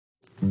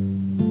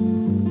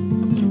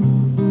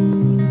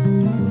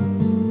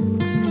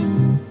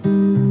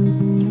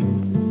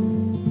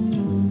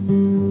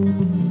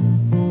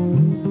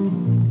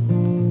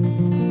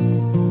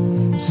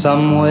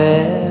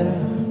Somewhere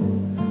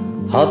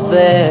out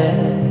there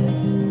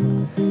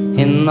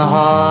in the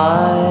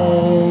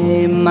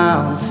high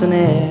mountain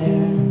air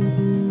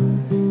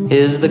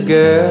is the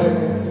girl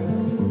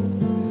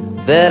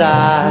that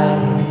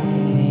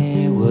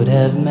I would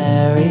have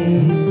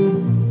married.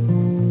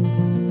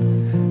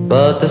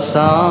 But the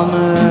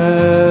summer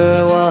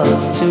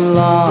was too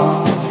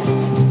long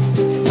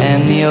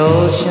and the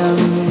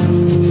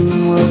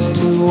ocean was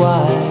too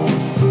wide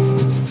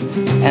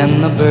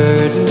and the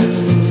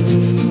burden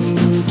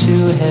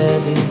too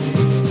heavy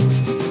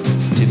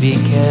to be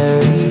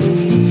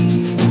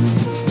carried.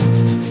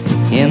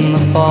 In the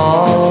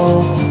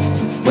fall,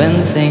 when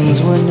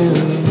things were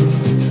new,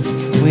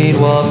 we'd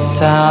walk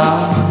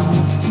town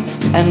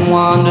and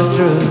wander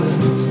through,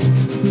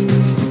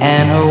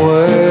 and her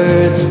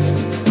words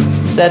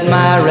set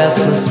my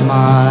restless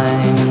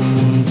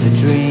mind to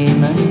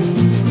dreaming.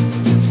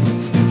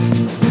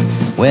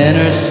 When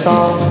her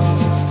soft,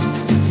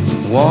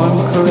 warm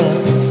caress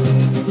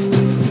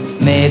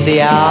made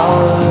the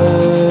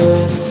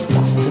hours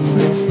stop and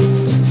rest,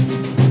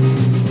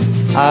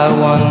 I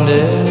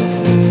wondered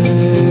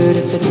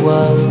if it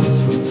was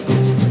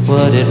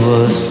what it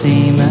was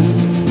seeming.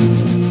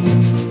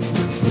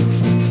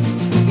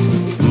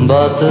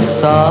 But the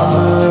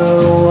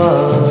summer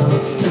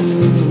was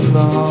too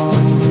long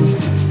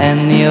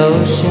and the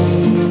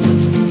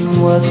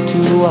ocean was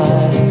too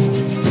wide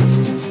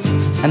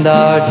and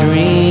our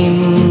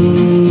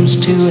dreams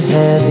too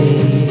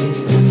heavy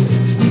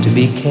to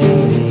be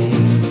carried.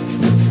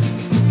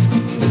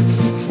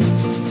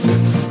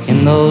 In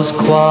those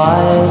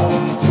quiet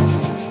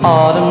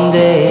autumn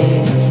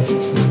days,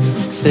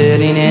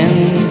 sitting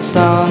in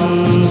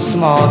some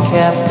small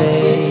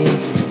cafe,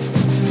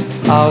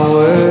 our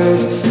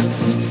words,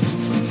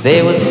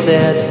 they were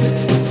said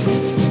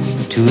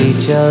to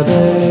each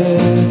other.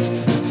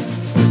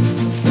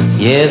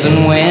 Yes,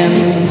 and when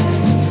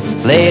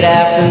late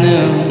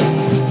afternoon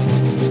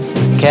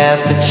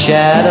cast its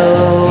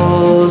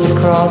shadows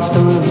across the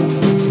room,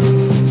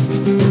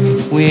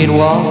 we'd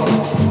walk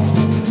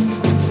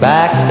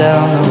back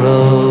down the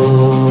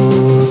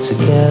road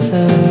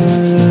together.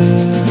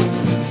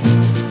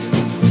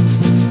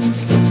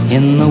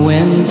 In the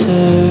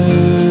winter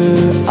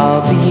of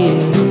the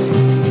year,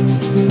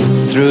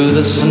 through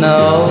the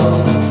snow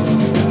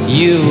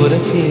you would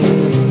appear,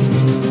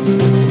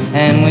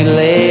 and we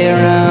lay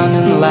around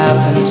and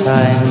laugh and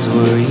times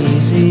were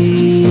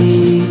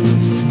easy.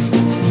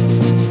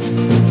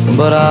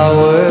 But our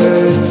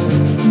words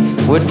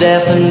were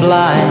deaf and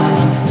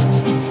blind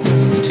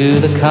to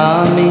the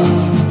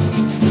coming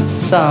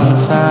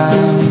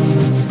summertime,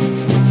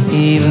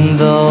 even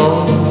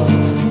though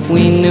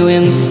we knew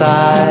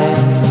inside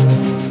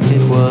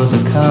it was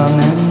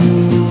a-coming.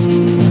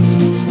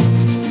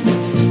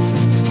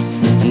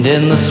 And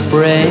in the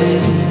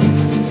spring,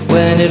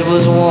 when it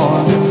was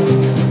warm,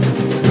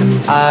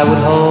 I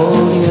would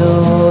hold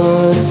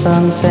your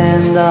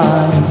sun-tanned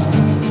arm,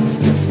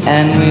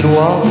 and we'd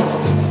walk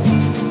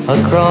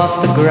across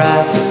the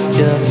grass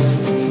just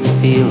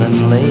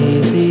feeling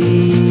lazy.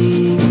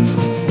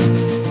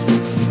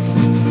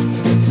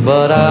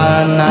 But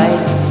our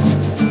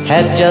nights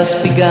had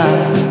just begun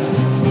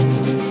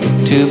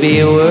to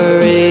be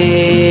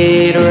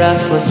worried,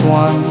 restless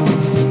ones,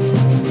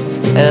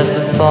 as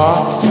the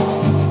thoughts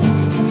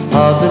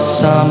of the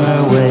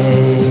summer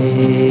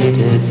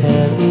weighted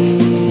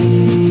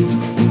heavy.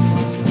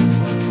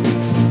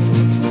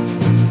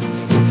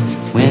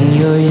 When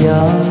you're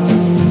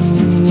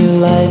young, your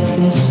life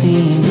can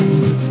seem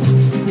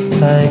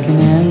like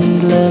an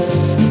endless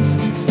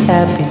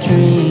happy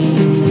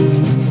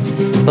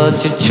dream, but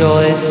your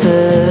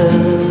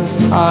choices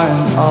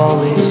aren't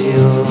always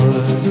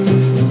yours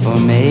for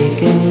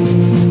making.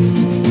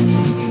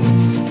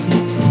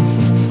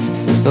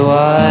 So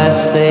I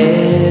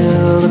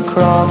sailed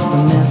across the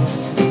mist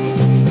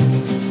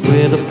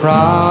with a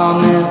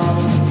promise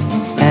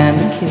and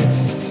a kiss,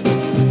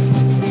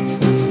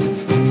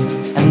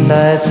 and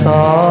I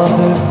saw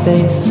her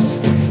face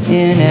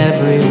in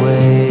every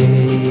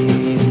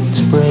wave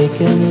that's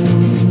breaking.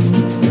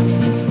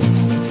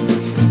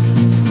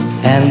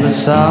 And the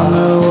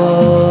summer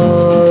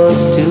was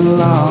too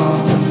long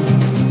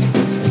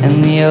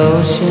and the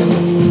ocean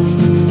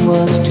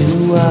was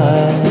too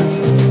wide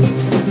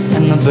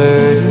and the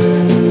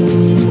burden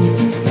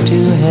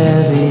too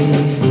heavy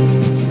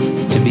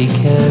to be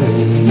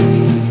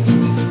carried.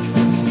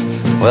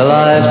 Well,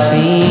 I've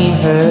seen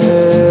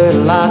her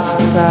lots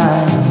of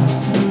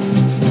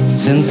times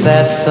since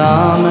that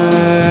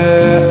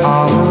summer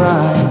on the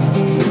Rhine,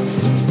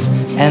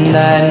 and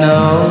I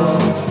know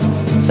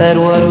that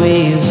what we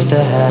used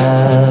to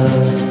have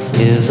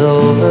is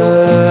over,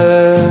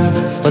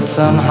 but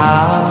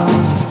somehow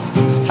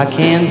I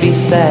can't be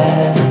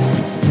sad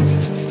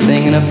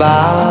thinking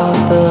about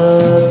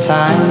the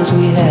times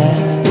we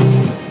had.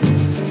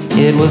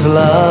 It was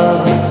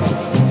love,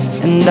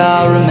 and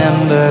I'll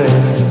remember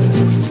it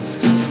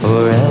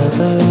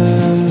forever.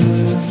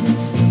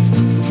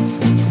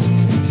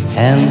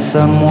 And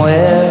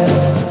somewhere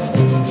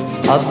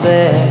up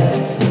there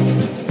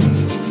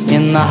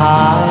in in the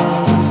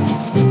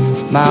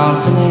high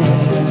mountain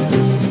air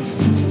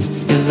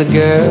is the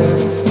girl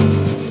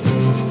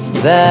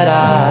that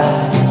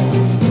I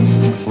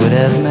would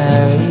have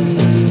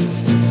married,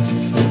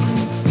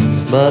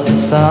 but the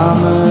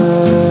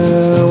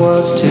summer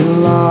was too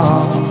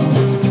long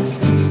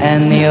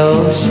and the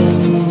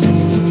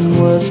ocean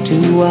was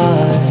too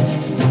wide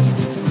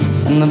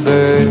and the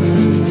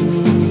burden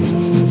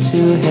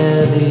too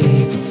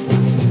heavy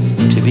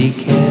to be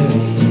carried.